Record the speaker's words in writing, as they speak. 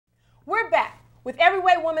with every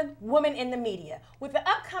way woman in the media. With the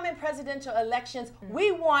upcoming presidential elections,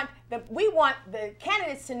 we want the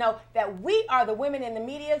candidates to know that we are the women in the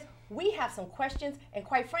media. We have some questions, and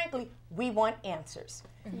quite frankly, we want answers.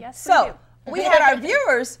 Yes, so we had our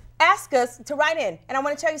viewers ask us to write in, and I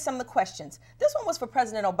want to tell you some of the questions. This one was for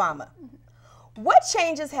President Obama. What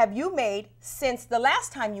changes have you made since the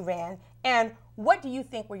last time you ran, and what do you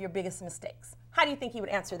think were your biggest mistakes? How do you think he would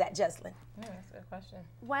answer that, Jeslyn? Yeah, that's a good question.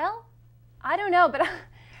 Well, I don't know, but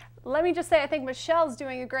let me just say I think Michelle's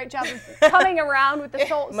doing a great job of coming around with the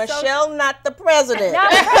Michelle, not the president.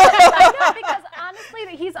 Not the president. I know, because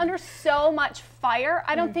honestly, he's under so much fire.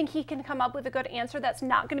 I don't think he can come up with a good answer that's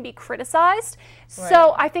not going to be criticized. Right.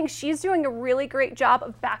 So I think she's doing a really great job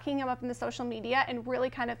of backing him up in the social media and really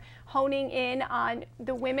kind of honing in on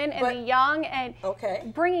the women and the young and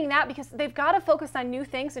bringing that, because they've got to focus on new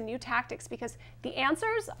things and new tactics, because the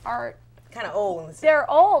answers are kind of old. They're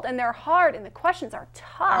old and they're hard and the questions are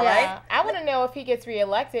tough. Yeah, right? I want to know if he gets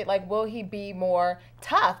reelected, like, will he be more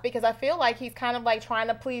tough? Because I feel like he's kind of like trying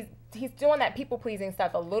to please. He's doing that people-pleasing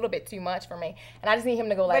stuff a little bit too much for me, and I just need him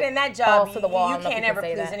to go like. But in that job, to the wall. you can't ever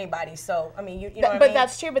please anybody. So I mean, you know. But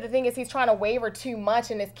that's true. But the thing is, he's trying to waver too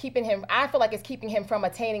much, and it's keeping him. I feel like it's keeping him from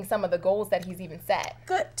attaining some of the goals that he's even set.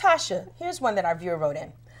 Good, Tasha. Here's one that our viewer wrote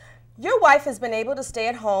in. Your wife has been able to stay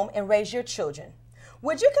at home and raise your children.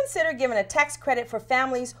 Would you consider giving a tax credit for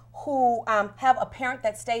families who have a parent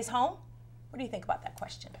that stays home? What do you think about that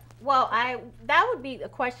question? Well, that would be a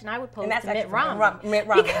question I would pose to Mitt Romney. Mitt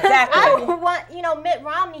Romney, because exactly. I would want, Mitt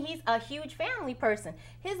Romney, he's a huge family person.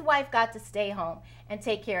 His wife got to stay home and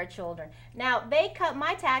take care of children. Now, they cut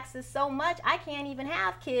my taxes so much, I can't even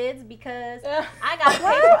have kids because I got to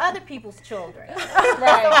pay for other people's children. Right.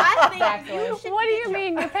 So I think you should. What do you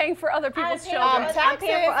mean you're paying for other people's children? I'm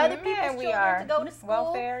paying for other people's children to go to school.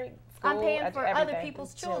 Welfare. I'm paying for other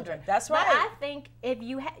people's children. That's right. But I think if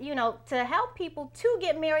you, to help people to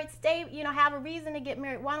get married, stay, have a reason to get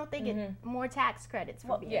married, why don't they get more tax credits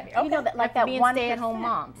for being married? You know, that, like that being 1%, stay-at-home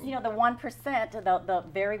moms. You know, the 1%, the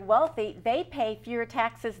very wealthy, they pay fewer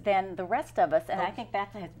taxes than the rest of us, and I think that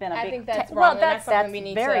has been a big. I think that's wrong. That's something we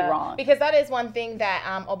need very wrong. Because that is one thing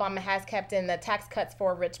that Obama has kept in the tax cuts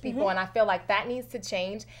for rich people, and I feel like that needs to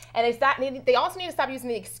change. And they also need to stop using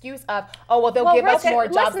the excuse of, they'll give us more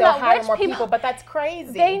jobs, they'll hire more people, but that's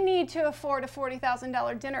crazy. They need to afford a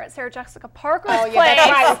 $40,000 dinner at Sarah Jessica Parker's place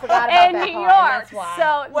that's right. in New York.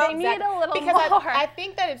 So they need a little more. I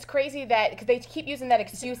think that it's crazy that because they keep using that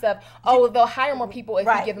excuse of, they'll hire more people if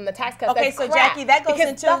we give them the tax cuts. Okay, that's so crap, Jackie, that goes because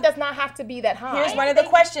into stuff does not have to be that high. Here's one of the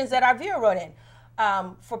questions that our viewer wrote in.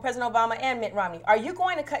 For President Obama and Mitt Romney. Are you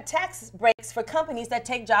going to cut tax breaks for companies that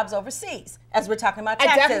take jobs overseas, as we're talking about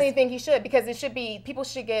taxes? I definitely think he should, because it should be, people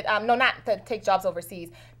should get, not to take jobs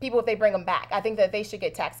overseas, people if they bring them back. I think that they should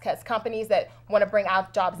get tax cuts. Companies that want to bring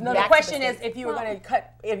out jobs back. No, the question is if you were going to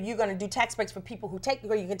cut, if you're going to do tax breaks for people who take,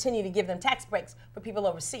 or you continue to give them tax breaks for people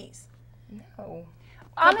overseas. No.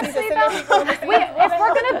 Honestly, though, if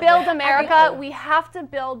we're going to build America, we have to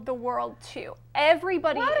build the world too.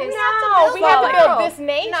 Everybody is. No, we have to build this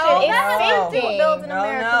nation. It's sinking. Building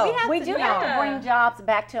America. We do have to bring jobs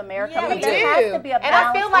back to America. Yeah, but we there has to be a and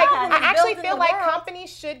I feel like balance. I actually feel like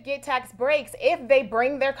companies should get tax breaks if they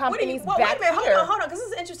bring their companies back wait a minute, here. hold on, because this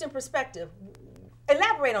is an interesting perspective.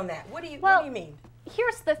 Elaborate on that. What do you mean?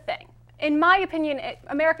 Here's the thing. In my opinion,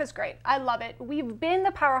 America's great. I love it. We've been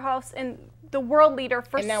the powerhouse and the world leader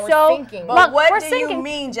for now so we're sinking. But what do you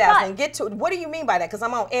mean, Jasmine? What do you mean by that? Because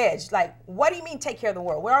I'm on edge. Like, what do you mean take care of the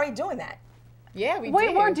world? We're already doing that. Yeah,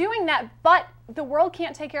 we're doing that, but the world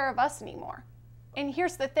can't take care of us anymore. And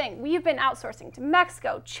here's the thing. We've been outsourcing to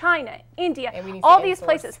Mexico, China, India, all these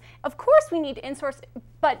places. Of course we need to insource,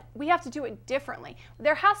 but we have to do it differently.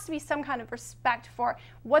 There has to be some kind of respect for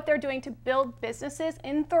what they're doing to build businesses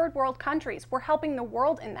in third world countries. We're helping the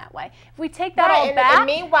world in that way. If we take that all back, and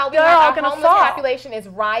meanwhile, our homeless population is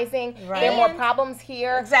rising. There are more problems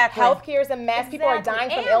here. Exactly. Healthcare is a mess. People are dying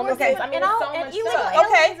from illnesses. I mean, there's so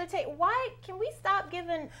much stuff. Why can we stop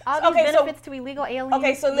giving all these benefits to illegal aliens?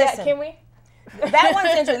 Okay, so listen. Can we? That one's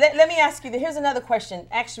interesting. Let me ask you. Here's another question.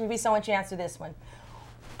 Actually, we want you to answer this one.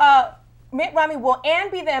 Mitt Romney, will Ann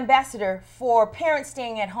be the ambassador for parents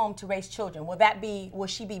staying at home to raise children? Will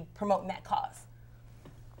she be promoting that cause?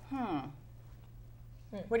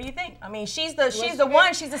 What do you think? I mean, she's the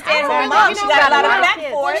one. She's the stay-at-home mom. She got a lot of back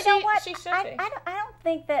for it. You know what? She should be. I don't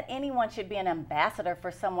think that anyone should be an ambassador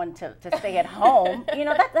for someone to stay at home. You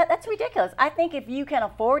know, that's ridiculous. I think if you can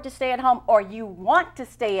afford to stay at home or you want to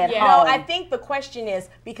stay at home. No, I think the question is,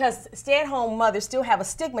 because stay-at-home mothers still have a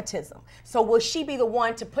stigmatism. So will she be the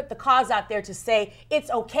one to put the cause out there to say it's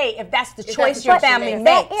okay if that's the choice your family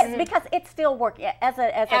makes? Because it's still working. As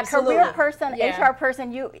a career person, HR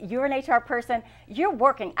person, you're an HR person, you're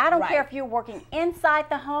working. I don't care if you're working inside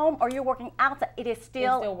the home or you're working outside. It is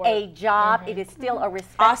still a job. It is still a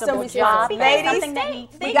respectable job. Ladies,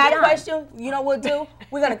 we got a question. You know what we'll do?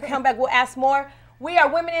 We're going to come back. We'll ask more. We are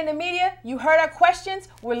Women in the Media. You heard our questions.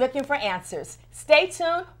 We're looking for answers. Stay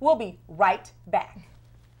tuned. We'll be right back.